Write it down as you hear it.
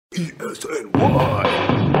ESNY.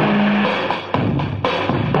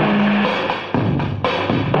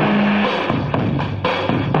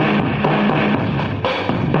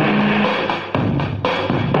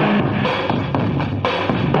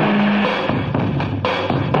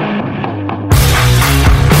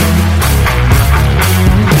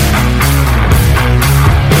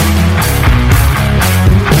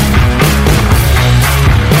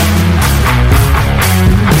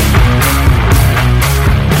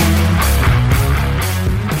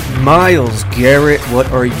 Myles Garrett, what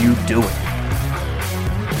are you doing?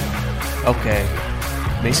 Okay,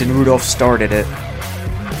 Mason Rudolph started it.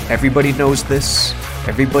 Everybody knows this.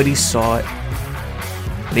 Everybody saw it.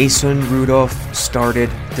 Mason Rudolph started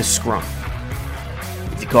the scrum.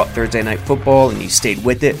 If you caught Thursday Night Football and you stayed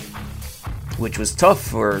with it, which was tough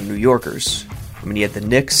for New Yorkers. I mean, you had the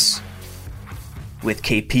Knicks with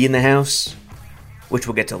KP in the house, which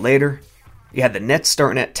we'll get to later. You had the Nets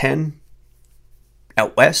starting at 10.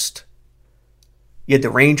 Out west, you had the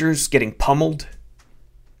Rangers getting pummeled.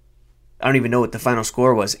 I don't even know what the final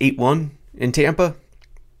score was. 8-1 in Tampa?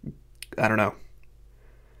 I don't know.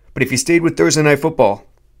 But if you stayed with Thursday Night Football,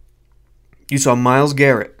 you saw Myles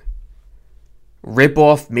Garrett rip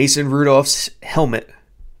off Mason Rudolph's helmet,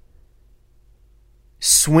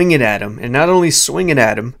 swing it at him, and not only swing it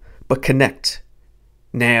at him, but connect.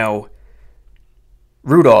 Now,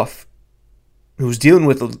 Rudolph, who's dealing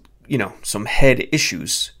with some head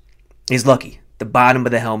issues, he's lucky. The bottom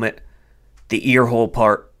of the helmet, the ear hole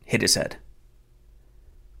part, hit his head.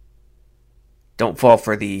 Don't fall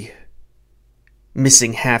for the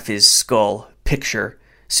missing half his skull picture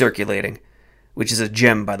circulating, which is a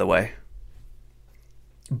gem, by the way.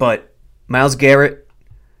 But Myles Garrett,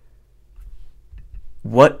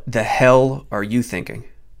 what the hell are you thinking?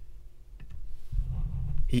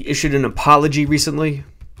 He issued an apology recently.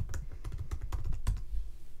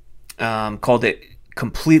 Called it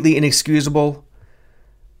completely inexcusable.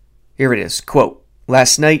 Here it is. Quote,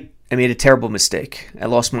 "Last night, I made a terrible mistake. I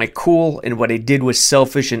lost my cool, and what I did was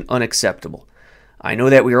selfish and unacceptable. I know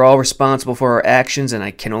that we are all responsible for our actions, and I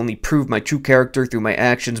can only prove my true character through my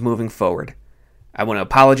actions moving forward. I want to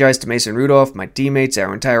apologize to Mason Rudolph, my teammates,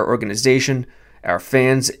 our entire organization, our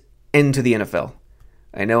fans, and to the NFL.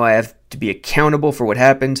 I know I have to be accountable for what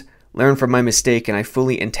happened, learn from my mistake, and I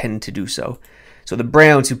fully intend to do so." So the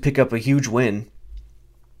Browns, who pick up a huge win,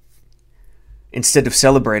 instead of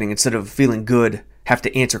celebrating, instead of feeling good, have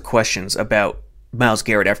to answer questions about Myles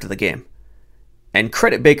Garrett after the game. And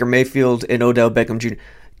credit Baker Mayfield and Odell Beckham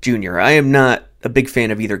Jr. I am not a big fan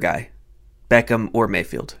of either guy, Beckham or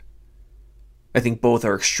Mayfield. I think both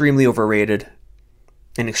are extremely overrated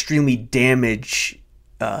and extremely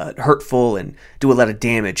hurtful, and do a lot of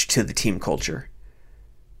damage to the team culture.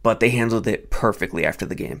 But they handled it perfectly after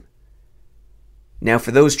the game. Now,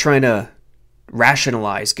 for those trying to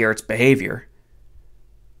rationalize Garrett's behavior,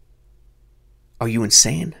 are you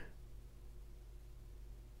insane?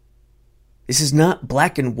 This is not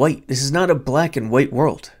black and white. This is not a black and white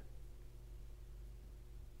world.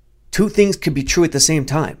 Two things could be true at the same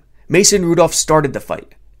time. Mason Rudolph started the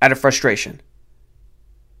fight out of frustration.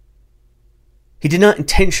 He did not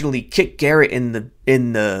intentionally kick Garrett in the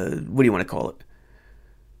what do you want to call it?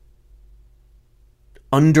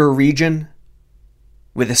 Under region,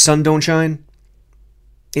 where the sun don't shine.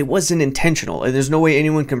 It wasn't intentional, and there's no way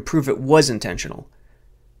anyone can prove it was intentional.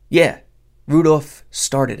 Yeah, Rudolph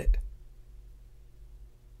started it.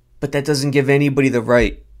 But that doesn't give anybody the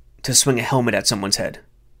right to swing a helmet at someone's head.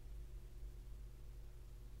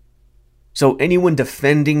 So anyone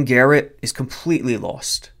defending Garrett is completely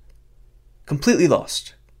lost. Completely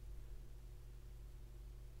lost.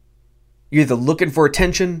 You're either looking for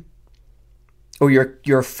attention, or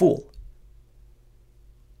you're a fool.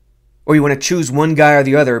 Or you want to choose one guy or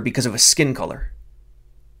the other because of a skin color.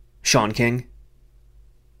 Sean King.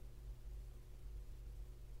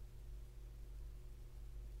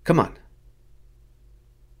 Come on.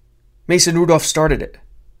 Mason Rudolph started it.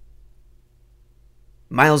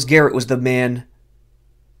 Myles Garrett was the man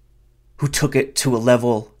who took it to a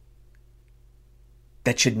level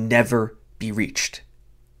that should never be reached.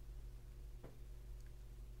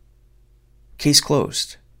 Case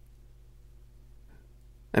closed.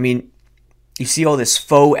 I mean, you see all this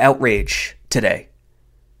faux outrage today.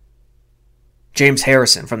 James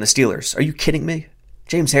Harrison from the Steelers. Are you kidding me?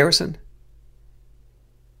 James Harrison?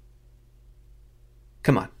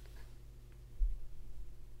 Come on.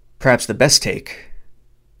 Perhaps the best take,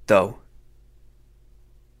 though,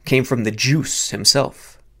 came from the Juice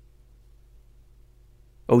himself.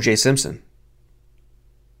 O.J. Simpson.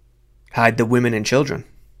 Hide the women and children.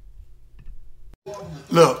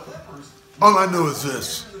 Look, all I know is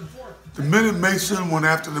this. The minute Mason went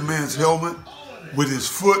after the man's helmet with his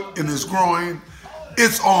foot in his groin,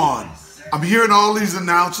 it's on. I'm hearing all these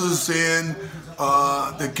announcers saying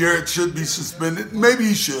that Garrett should be suspended. Maybe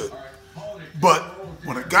he should. But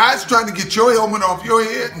when a guy's trying to get your helmet off your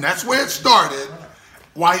head, and that's where it started,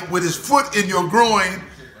 with his foot in your groin,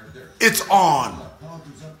 it's on.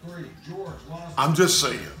 I'm just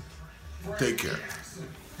saying. Take care.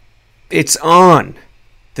 It's on,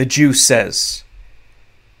 the juice says.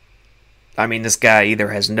 I mean, this guy either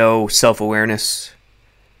has no self-awareness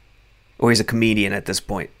or he's a comedian at this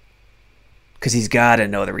point. Because he's got to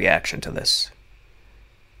know the reaction to this.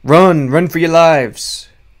 Run for your lives.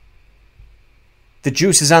 The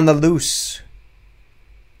juice is on the loose.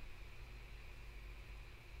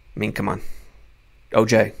 I mean, come on.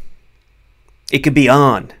 OJ. It could be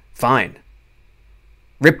on. Fine.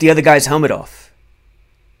 Rip the other guy's helmet off.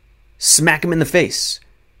 Smack him in the face.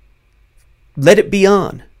 Let it be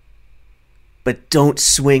on. But don't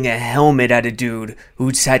swing a helmet at a dude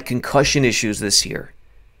who's had concussion issues this year.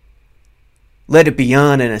 Let it be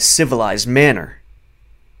on in a civilized manner.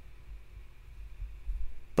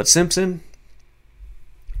 But Simpson,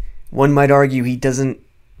 one might argue he doesn't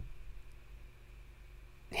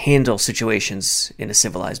handle situations in a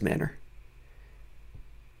civilized manner.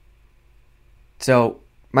 So,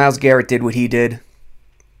 Myles Garrett did what he did.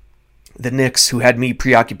 The Knicks, who had me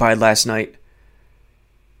preoccupied last night,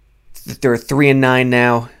 they're 3-9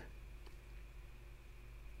 now.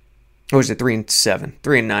 Or is it 3-7?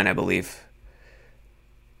 3-9, I believe.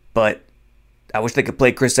 But I wish they could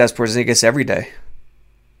play Kristaps Porzingis every day.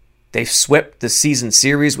 They've swept the season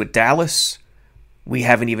series with Dallas. We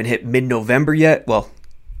haven't even hit mid-November yet. Well,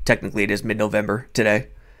 technically it is mid-November today.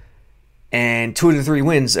 And 2 of the 3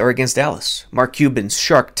 wins are against Dallas. Mark Cuban's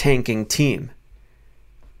shark tanking team.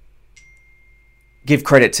 Give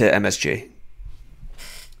credit to MSG.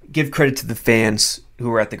 Give credit to the fans who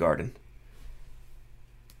were at the Garden.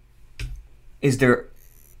 Is there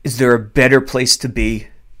a better place to be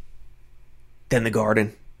than the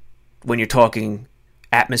Garden when you're talking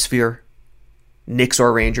atmosphere, Knicks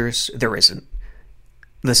or Rangers? There isn't.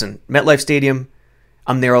 Listen, MetLife Stadium,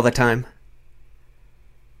 I'm there all the time.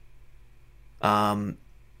 What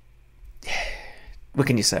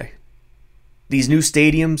can you say? These new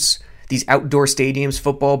stadiums, these outdoor stadiums,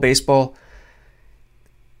 football, baseball,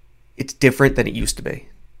 it's different than it used to be.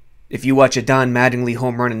 If you watch a Don Mattingly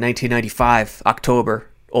home run in 1995, October,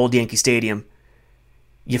 old Yankee Stadium,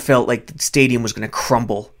 you felt like the stadium was going to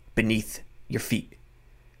crumble beneath your feet.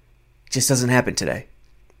 It just doesn't happen today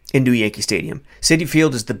in New Yankee Stadium. Citi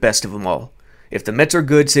Field is the best of them all. If the Mets are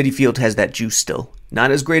good, Citi Field has that juice still. Not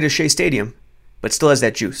as great as Shea Stadium, but still has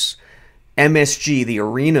that juice. MSG, the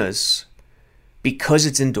arenas, because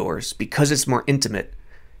it's indoors, because it's more intimate,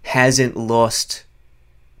 hasn't lost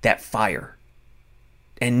that fire.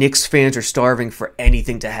 And Knicks fans are starving for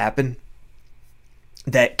anything to happen.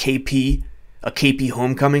 That KP, a KP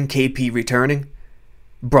homecoming, KP returning,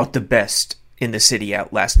 brought the best in the city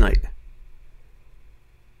out last night.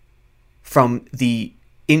 From the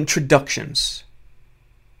introductions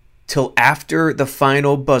till after the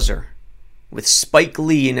final buzzer, with Spike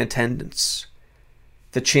Lee in attendance,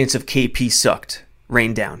 the chance of KP sucked,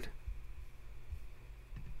 rained down.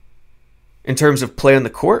 In terms of play on the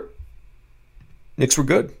court, Knicks were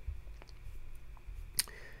good.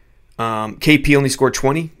 KP only scored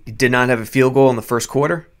 20. He did not have a field goal in the first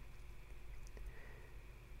quarter.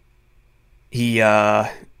 He had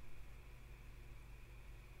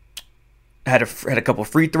a couple of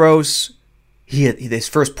free throws. His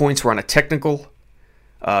first points were on a technical.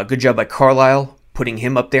 Good job by Carlisle putting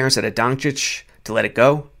him up there instead of Doncic to let it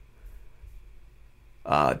go.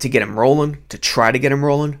 To get him rolling, to try to get him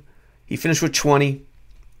rolling. He finished with 20.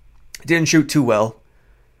 Didn't shoot too well.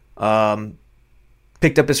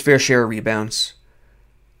 Picked up his fair share of rebounds.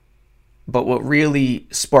 But what really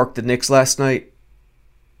sparked the Knicks last night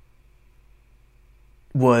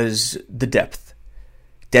was the depth.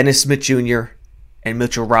 Dennis Smith Jr. and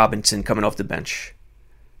Mitchell Robinson coming off the bench.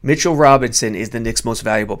 Mitchell Robinson is the Knicks' most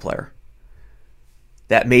valuable player.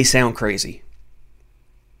 That may sound crazy.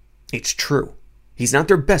 It's true. He's not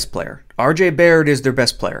their best player. RJ Barrett is their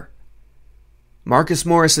best player. Marcus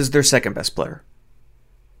Morris is their second best player.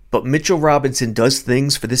 But Mitchell Robinson does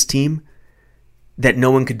things for this team that no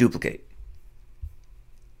one could duplicate.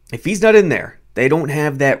 If he's not in there, they don't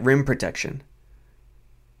have that rim protection.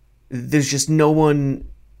 There's just no one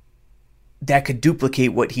that could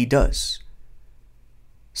duplicate what he does.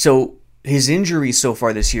 So his injuries so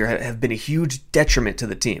far this year have been a huge detriment to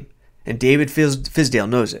the team. And David Fizdale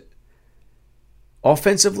knows it.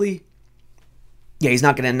 Offensively, yeah, he's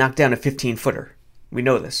not going to knock down a 15-footer. We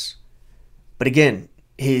know this. But again,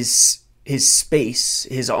 his space,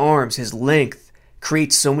 his arms, his length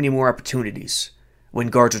creates so many more opportunities when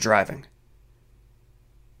guards are driving.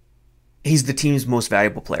 He's the team's most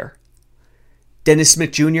valuable player. Dennis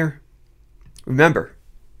Smith Jr., remember,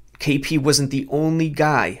 KP wasn't the only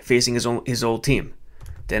guy facing his old team.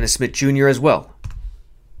 Dennis Smith Jr. as well.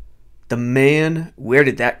 The man, where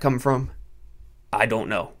did that come from? I don't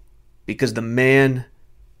know. Because the man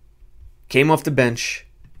came off the bench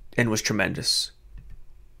and was tremendous.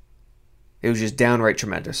 It was just downright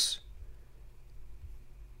tremendous.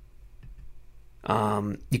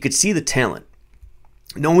 You could see the talent.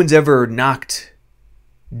 No one's ever knocked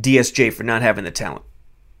DSJ for not having the talent.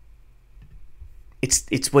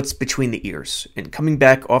 It's what's between the ears. And coming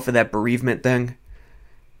back off of that bereavement thing,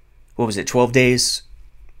 what was it, 12 days?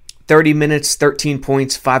 30 minutes, 13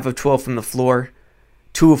 points, 5 of 12 from the floor,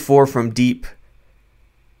 2 of 4 from deep,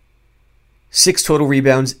 6 total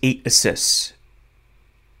rebounds, 8 assists.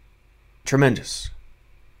 Tremendous.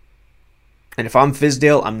 And if I'm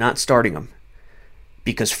Fizdale, I'm not starting him.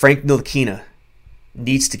 Because Frank Ntilikina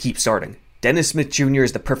needs to keep starting. Dennis Smith Jr.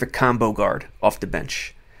 is the perfect combo guard off the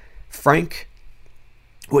bench. Frank,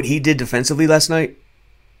 what he did defensively last night,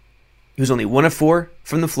 he was only 1 of 4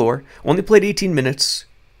 from the floor, only played 18 minutes,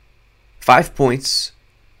 5 points,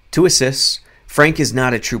 2 assists. Frank is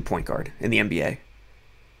not a true point guard in the NBA.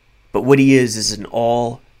 But what he is an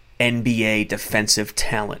all-NBA defensive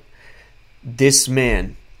talent. This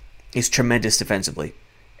man is tremendous defensively.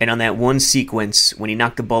 And on that one sequence, when he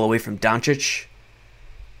knocked the ball away from Doncic,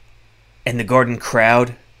 and the Garden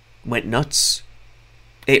crowd went nuts,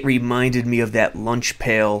 it reminded me of that lunch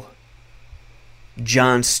pail,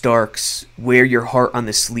 John Starks, wear your heart on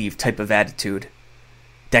the sleeve type of attitude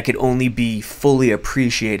that could only be fully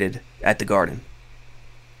appreciated at the Garden.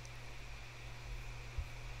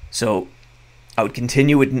 So I would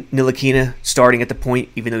continue with Ntilikina starting at the point,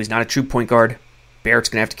 even though he's not a true point guard. Barrett's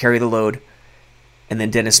going to have to carry the load. And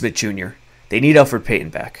then Dennis Smith Jr. They need Elfrid Payton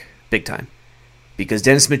back, big time. Because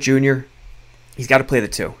Dennis Smith Jr., he's got to play the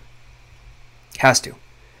 2. Has to.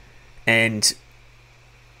 And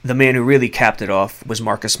the man who really capped it off was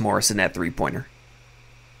Marcus Morris in that 3-pointer.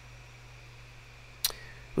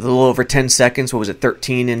 With a little over 10 seconds, what was it,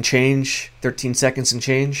 13 seconds and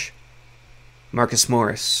change? Marcus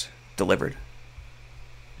Morris delivered.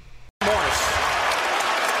 Morris.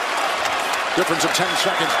 Difference of 10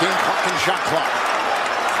 seconds, game clock and shot clock.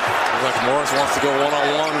 Looks like Morris wants to go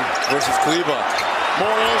one-on-one versus Kleber.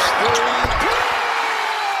 Morris, 3.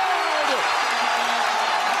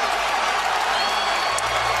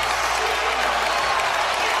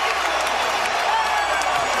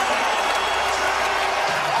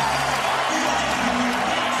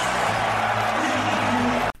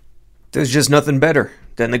 There's just nothing better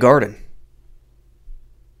than the Garden.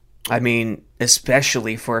 I mean,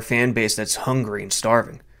 especially for a fan base that's hungry and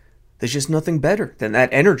starving. There's just nothing better than that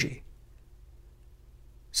energy.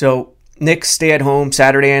 So, Knicks stay at home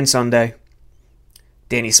Saturday and Sunday.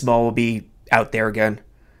 Danny Small will be out there again.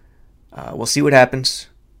 We'll see what happens.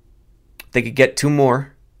 If they could get 2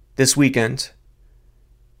 more this weekend,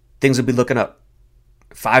 things will be looking up.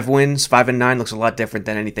 5 wins, 5-9 looks a lot different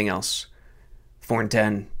than anything else.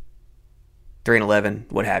 4-10, 3-11,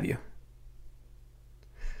 what have you.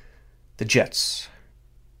 The Jets.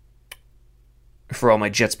 For all my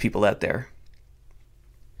Jets people out there.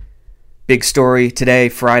 Big story today,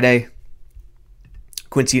 Friday.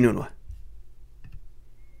 Quincy Enunwa.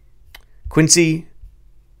 Quincy,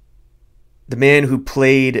 the man who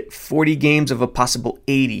played 40 games of a possible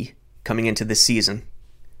 80 coming into this season.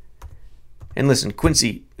 And listen,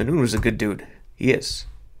 Quincy Enunwa's a good dude. He is.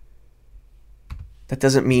 That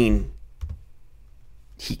doesn't mean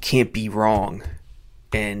he can't be wrong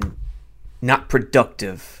and not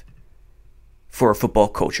productive for a football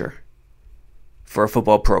culture, for a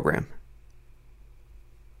football program.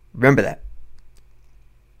 Remember that.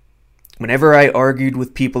 Whenever I argued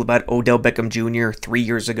with people about Odell Beckham Jr. 3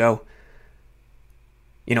 years ago,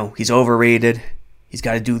 he's overrated, he's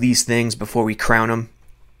got to do these things before we crown him,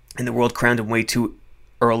 and the world crowned him way too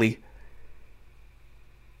early.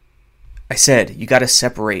 I said, you got to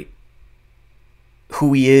separate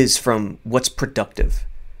who he is from what's productive.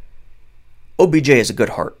 OBJ has a good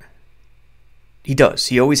heart. He does.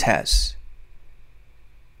 He always has.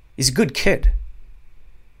 He's a good kid.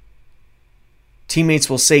 Teammates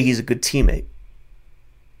will say he's a good teammate.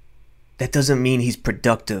 That doesn't mean he's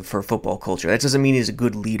productive for football culture. That doesn't mean he's a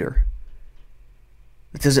good leader.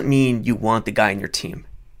 That doesn't mean you want the guy in your team.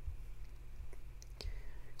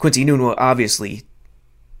 Quincy Enunwa, obviously,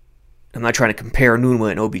 I'm not trying to compare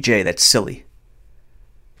Enunwa and OBJ. That's silly.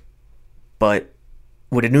 But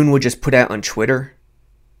what Enunwa just put out on Twitter,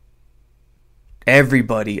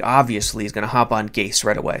 everybody obviously is going to hop on Gase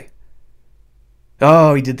right away.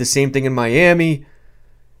 Oh, he did the same thing in Miami.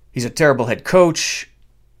 He's a terrible head coach.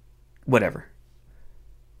 Whatever.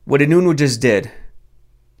 What Enunwa just did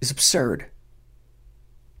is absurd.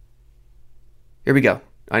 Here we go.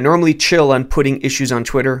 I normally chill on putting issues on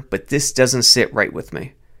Twitter, but this doesn't sit right with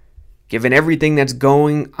me. Given everything that's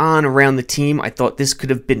going on around the team, I thought this could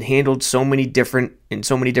have been handled in so many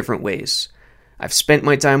different ways. I've spent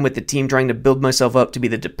my time with the team trying to build myself up to be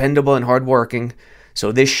the dependable and hardworking,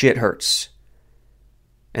 so this shit hurts.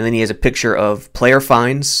 And then he has a picture of player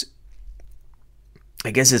fines.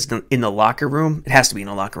 I guess it's in the locker room. It has to be in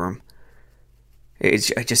the locker room. I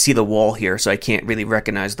just see the wall here, so I can't really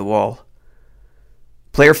recognize the wall.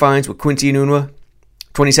 Player fines with Quincy Enunwa,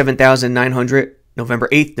 $27,900, November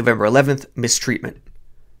 8th, November 11th, mistreatment.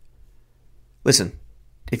 Listen,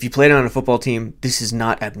 if you played on a football team, this is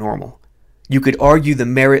not abnormal. You could argue the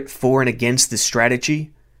merit for and against this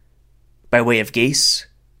strategy by way of Gase.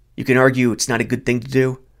 You can argue it's not a good thing to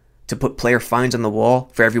do, to put player fines on the wall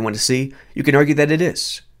for everyone to see. You can argue that it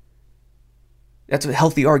is. That's a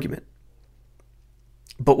healthy argument.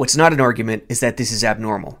 But what's not an argument is that this is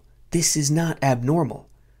abnormal. This is not abnormal.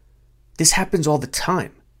 This happens all the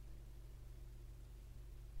time.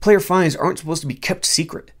 Player fines aren't supposed to be kept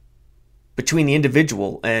secret between the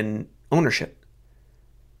individual and ownership.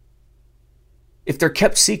 If they're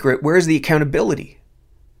kept secret, where's the accountability?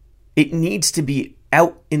 It needs to be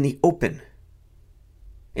out in the open.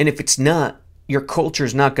 And if it's not, your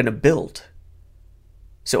culture's not going to build.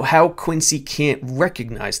 So how Quincy can't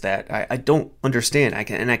recognize that, I don't understand.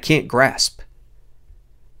 I can't grasp.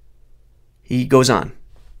 He goes on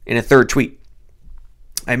in a third tweet.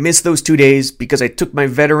 I missed those 2 days because I took my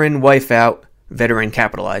veteran wife out, veteran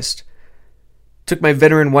capitalized, took my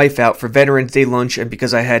veteran wife out for Veterans Day lunch and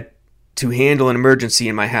because I had to handle an emergency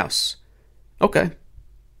in my house. Okay.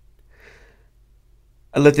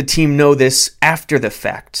 I let the team know this after the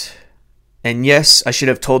fact. And yes, I should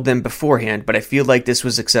have told them beforehand, but I feel like this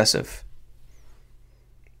was excessive.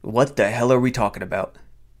 What the hell are we talking about?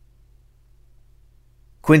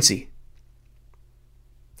 Quincy.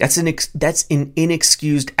 That's an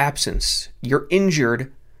inexcused absence. You're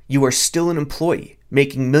injured. You are still an employee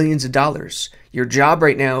making millions of dollars. Your job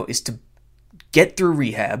right now is to get through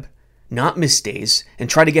rehab, not miss days, and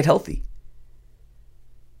try to get healthy.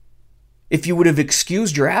 If you would have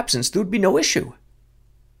excused your absence, there would be no issue.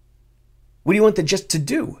 What do you want the Jets to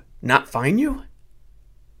do? Not fine you?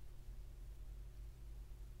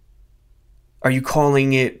 Are you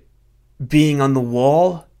calling it being on the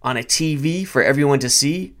wall on a TV for everyone to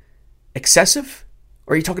see excessive?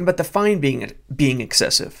 Or are you talking about the fine being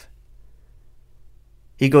excessive?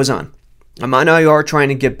 He goes on. I'm on IR trying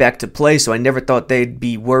to get back to play, so I never thought they'd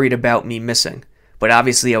be worried about me missing. But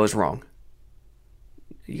obviously I was wrong.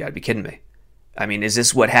 You gotta be kidding me. I mean, is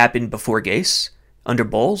this what happened before Gase? Under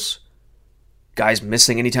Bowles? Guys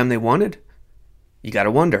missing anytime they wanted? You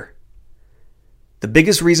gotta wonder. The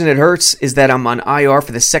biggest reason it hurts is that I'm on IR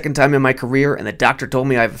for the second time in my career, and the doctor told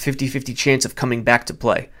me I have a 50-50 chance of coming back to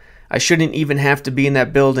play. I shouldn't even have to be in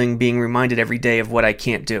that building being reminded every day of what I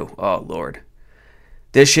can't do. Oh, Lord.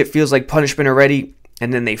 This shit feels like punishment already,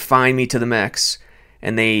 and then they fine me to the max,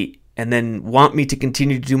 and then want me to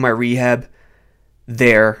continue to do my rehab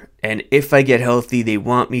there, and if I get healthy, they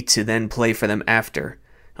want me to then play for them after.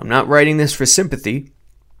 I'm not writing this for sympathy.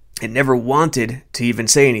 I never wanted to even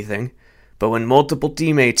say anything. But when multiple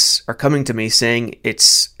teammates are coming to me saying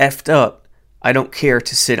it's effed up, I don't care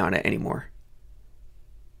to sit on it anymore.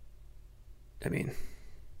 I mean,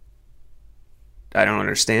 I don't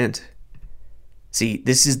understand. See,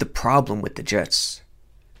 this is the problem with the Jets.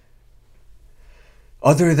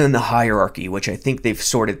 Other than the hierarchy, which I think they've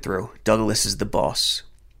sorted through, Douglas is the boss.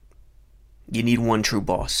 You need one true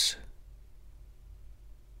boss.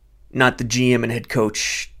 Not the GM and head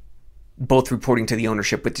coach, both reporting to the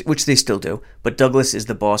ownership, which they still do, but Douglas is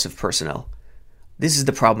the boss of personnel. This is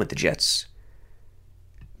the problem with the Jets.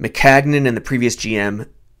 Maccagnan and the previous GM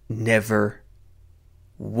never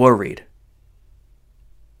worried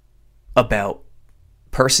about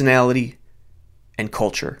personality and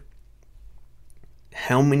culture.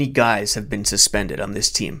 How many guys have been suspended on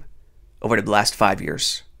this team over the last 5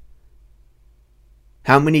 years?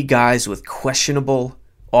 How many guys with questionable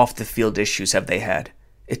off-the-field issues have they had?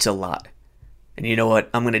 It's a lot. And you know what?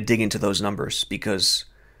 I'm going to dig into those numbers because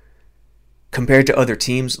compared to other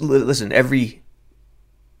teams, listen, every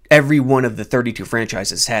one of the 32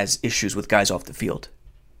 franchises has issues with guys off the field.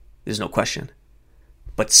 There's no question.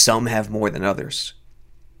 But some have more than others.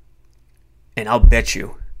 And I'll bet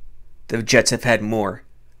you the Jets have had more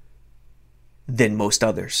than most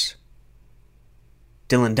others.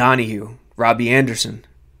 Dylan Donahue, Robbie Anderson,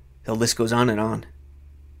 the list goes on and on.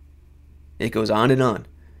 It goes on and on.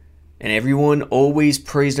 And everyone always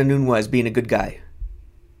praised Enunwa as being a good guy.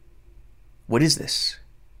 What is this?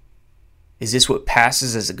 Is this what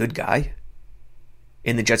passes as a good guy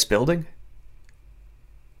in the Jets building?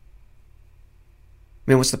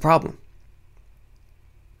 Man, what's the problem?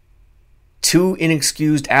 2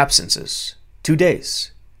 inexcused absences. 2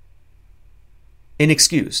 days.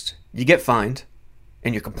 Inexcused. You get fined,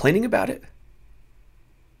 and you're complaining about it?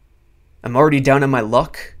 I'm already down on my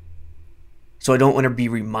luck, so I don't want to be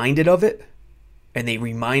reminded of it, and they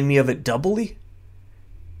remind me of it doubly?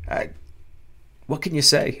 What can you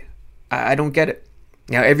say? I don't get it.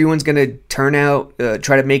 Now, everyone's going to turn out,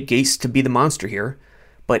 try to make Gase to be the monster here,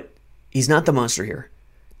 but he's not the monster here.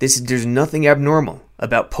 There's nothing abnormal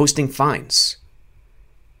about posting fines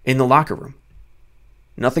in the locker room.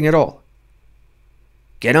 Nothing at all.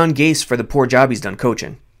 Get on Gase for the poor job he's done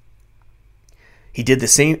coaching. He did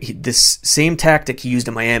this same tactic he used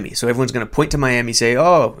in Miami. So everyone's going to point to Miami, say,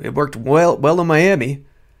 "Oh, it worked well in Miami.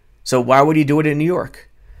 So why would he do it in New York?"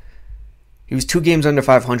 He was 2 games under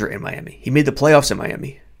 500 in Miami. He made the playoffs in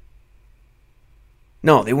Miami.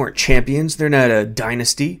 No, they weren't champions. They're not a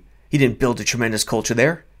dynasty. He didn't build a tremendous culture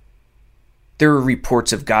there. There were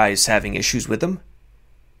reports of guys having issues with him.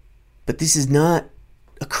 But this is not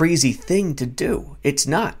a crazy thing to do. It's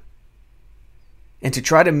not. And to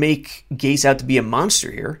try to make Gase out to be a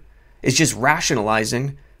monster here is just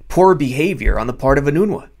rationalizing poor behavior on the part of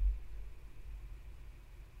Enunwa.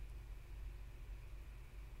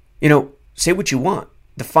 You know, say what you want.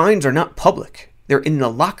 The fines are not public. They're in the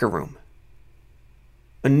locker room.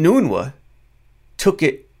 Enunwa took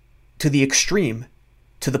it to the extreme,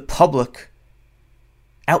 to the public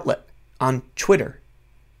outlet on Twitter.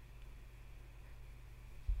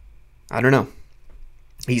 I don't know.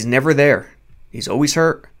 He's never there. He's always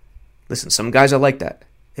hurt. Listen, some guys are like that.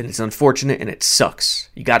 And it's unfortunate and it sucks.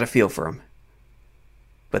 You got to feel for him.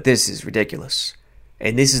 But this is ridiculous.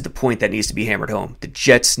 And this is the point that needs to be hammered home. The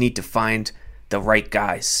Jets need to find the right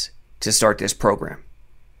guys to start this program.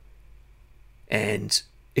 And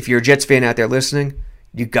if you're a Jets fan out there listening,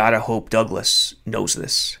 you got to hope Douglas knows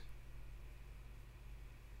this.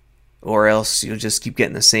 Or else you'll just keep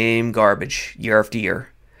getting the same garbage year after year.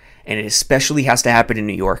 And it especially has to happen in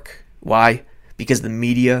New York. Why? Because the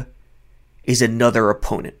media is another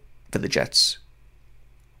opponent for the Jets.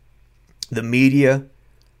 The media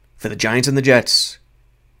for the Giants and the Jets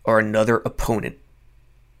are another opponent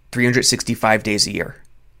 365 days a year.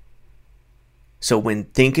 So when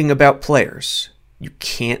thinking about players, you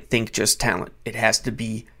can't think just talent. It has to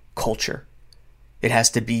be culture. It has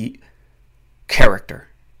to be character.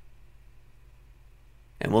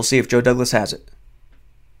 And we'll see if Joe Douglas has it.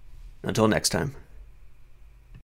 Until next time.